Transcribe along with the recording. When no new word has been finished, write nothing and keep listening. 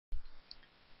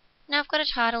Now I've got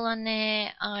a title on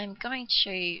there. I'm going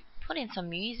to put in some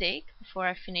music before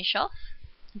I finish off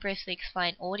and briefly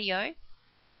explain audio.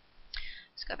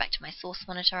 Let's go back to my source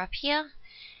monitor up here,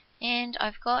 and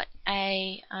I've got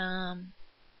a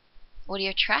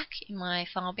audio track in my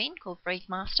file bin called Breathe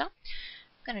Master.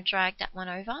 I'm going to drag that one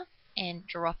over and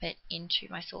drop it into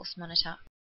my source monitor.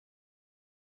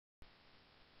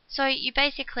 So you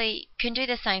basically can do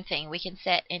the same thing. We can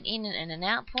set an in and an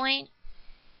out point.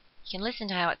 You can listen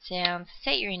to how it sounds,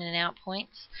 set your in and out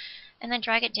points, and then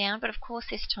drag it down. But of course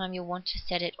this time you'll want to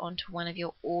set it onto one of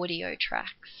your audio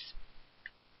tracks.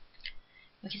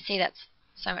 We can see that's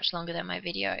so much longer than my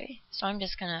video. So I'm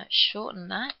just going to shorten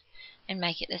that and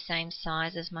make it the same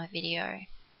size as my video.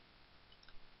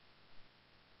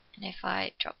 And if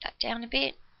I drop that down a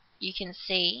bit, you can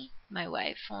see my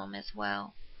waveform as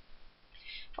well.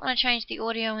 If I want to change the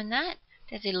audio in that,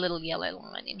 there's a little yellow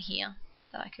line in here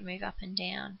that I can move up and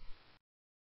down.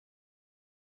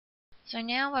 So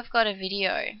now I've got a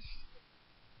video.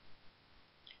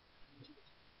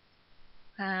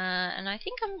 And I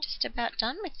think I'm just about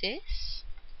done with this.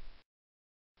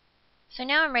 So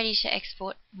now I'm ready to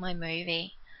export my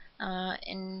movie.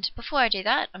 And before I do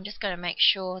that, I'm just going to make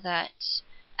sure that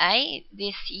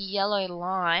this yellow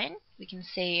line we can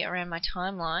see around my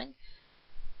timeline,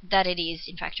 that it is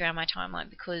in fact around my timeline,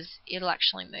 because it'll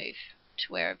actually move to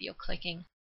wherever you're clicking.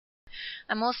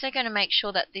 I'm also going to make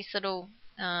sure that this little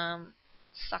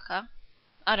sucker,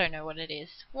 I don't know what it is,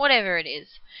 whatever it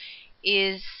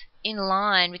is in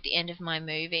line with the end of my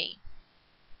movie.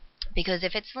 Because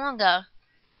if it's longer,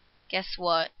 guess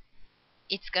what?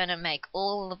 It's going to make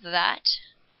all of that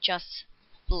just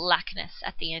blackness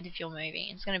at the end of your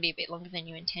movie. It's going to be a bit longer than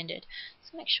you intended.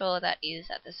 So make sure that is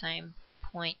at the same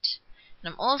point.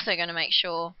 And I'm also going to make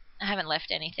sure I haven't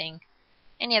left any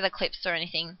other clips or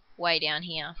anything way down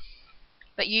here.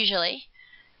 But usually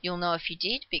you'll know if you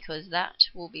did, because that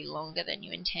will be longer than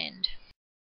you intend.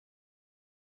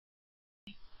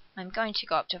 I'm going to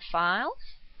go up to File,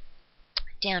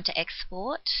 down to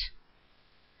Export,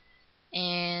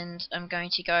 and I'm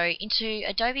going to go into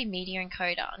Adobe Media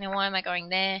Encoder. Now why am I going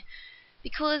there?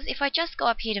 Because if I just go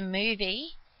up here to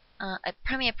Movie,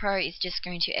 Premiere Pro is just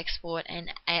going to export an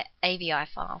AVI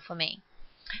file for me.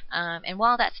 And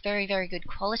while that's very, very good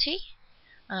quality,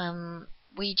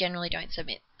 we generally don't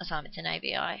submit assignments in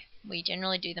AVI. We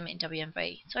generally do them in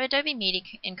WMV. So Adobe Media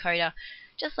Encoder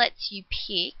just lets you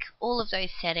pick all of those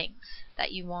settings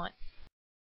that you want.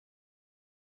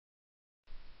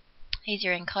 Here's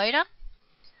your encoder.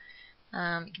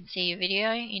 You can see your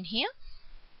video in here.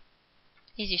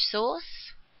 Here's your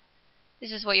source.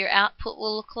 This is what your output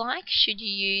will look like should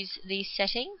you use these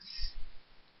settings.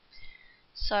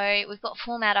 So we've got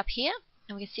format up here,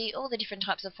 and we can see all the different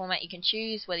types of format you can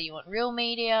choose, whether you want real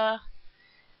media,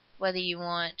 whether you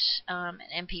want an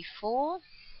MP4,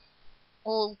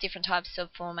 all different types of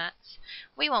formats.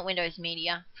 We want Windows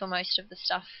Media for most of the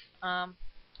stuff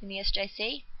in the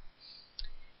SJC.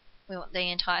 We want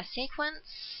the entire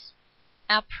sequence.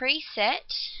 Our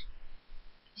preset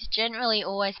is generally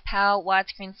always PAL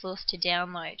widescreen source to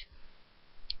download.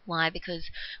 Why? Because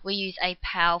we use a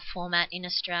PAL format in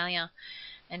Australia,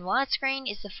 and widescreen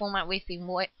is the format we've been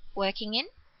working in,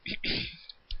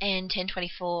 and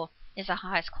 1024 is the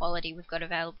highest quality we've got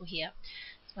available here.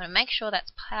 So I'm going to make sure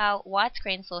that's PAL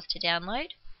widescreen source to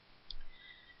download,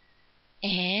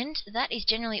 and that is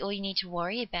generally all you need to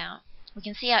worry about. We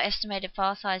can see our estimated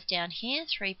file size down here,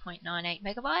 3.98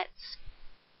 megabytes,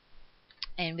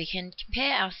 and we can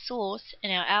compare our source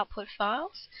and our output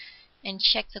files and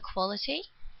check the quality.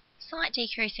 Slight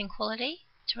decrease in quality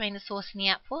between the source and the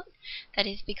output. That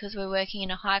is because we're working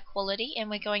in a high quality and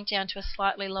we're going down to a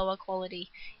slightly lower quality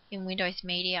in Windows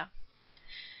Media.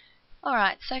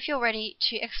 Alright, so if you're ready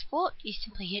to export, you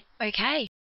simply hit OK.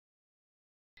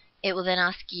 It will then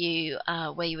ask you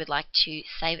where you would like to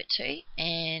save it to,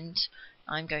 and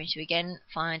I'm going to again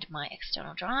find my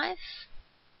external drive.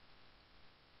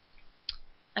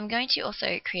 I'm going to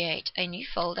also create a new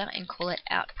folder and call it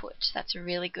Output. That's a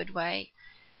really good way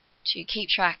to keep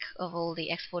track of all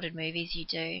the exported movies you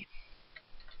do.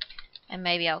 And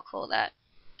maybe I'll call that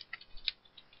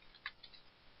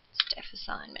Steph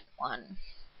Assignment 1.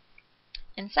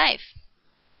 And save.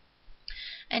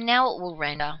 And now it will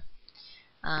render.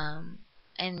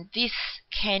 And this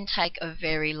can take a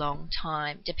very long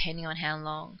time, depending on how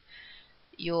long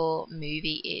your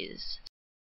movie is.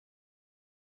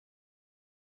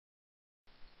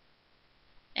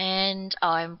 And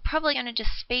I'm probably going to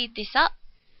just speed this up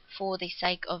for the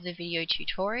sake of the video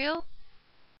tutorial.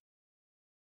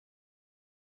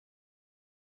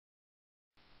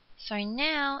 So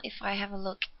now if I have a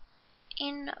look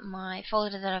in my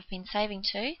folder that I've been saving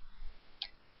to,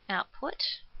 output,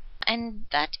 and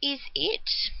that is it.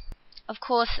 Of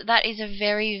course, that is a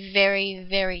very, very,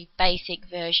 very basic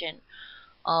version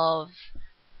of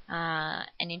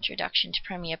an Introduction to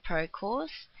Premiere Pro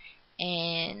course,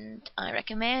 and I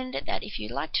recommend that if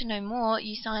you'd like to know more,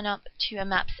 you sign up to a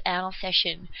Maps Hour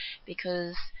session,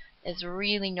 because there's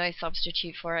really no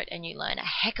substitute for it and you learn a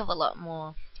heck of a lot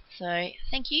more. So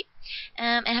thank you,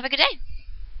 and have a good day.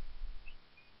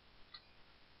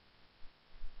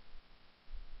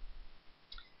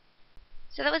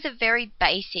 So that was a very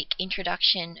basic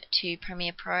introduction to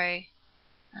Premiere Pro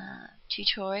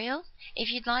tutorial.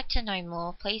 If you'd like to know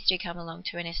more, please do come along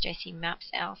to an SJC Maps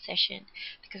Hour session,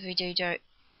 because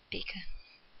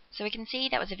so we can see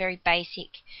that was a very basic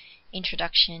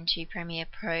introduction to Premiere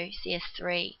Pro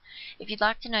CS3. If you'd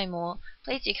like to know more,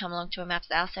 please do come along to a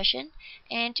Maps Hour session,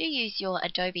 and do use your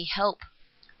Adobe Help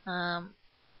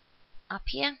up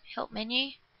here, Help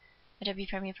menu, Adobe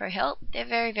Premiere Pro Help. They're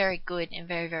very, very good and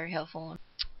very, very helpful.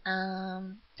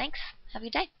 Thanks. Have a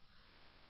good day.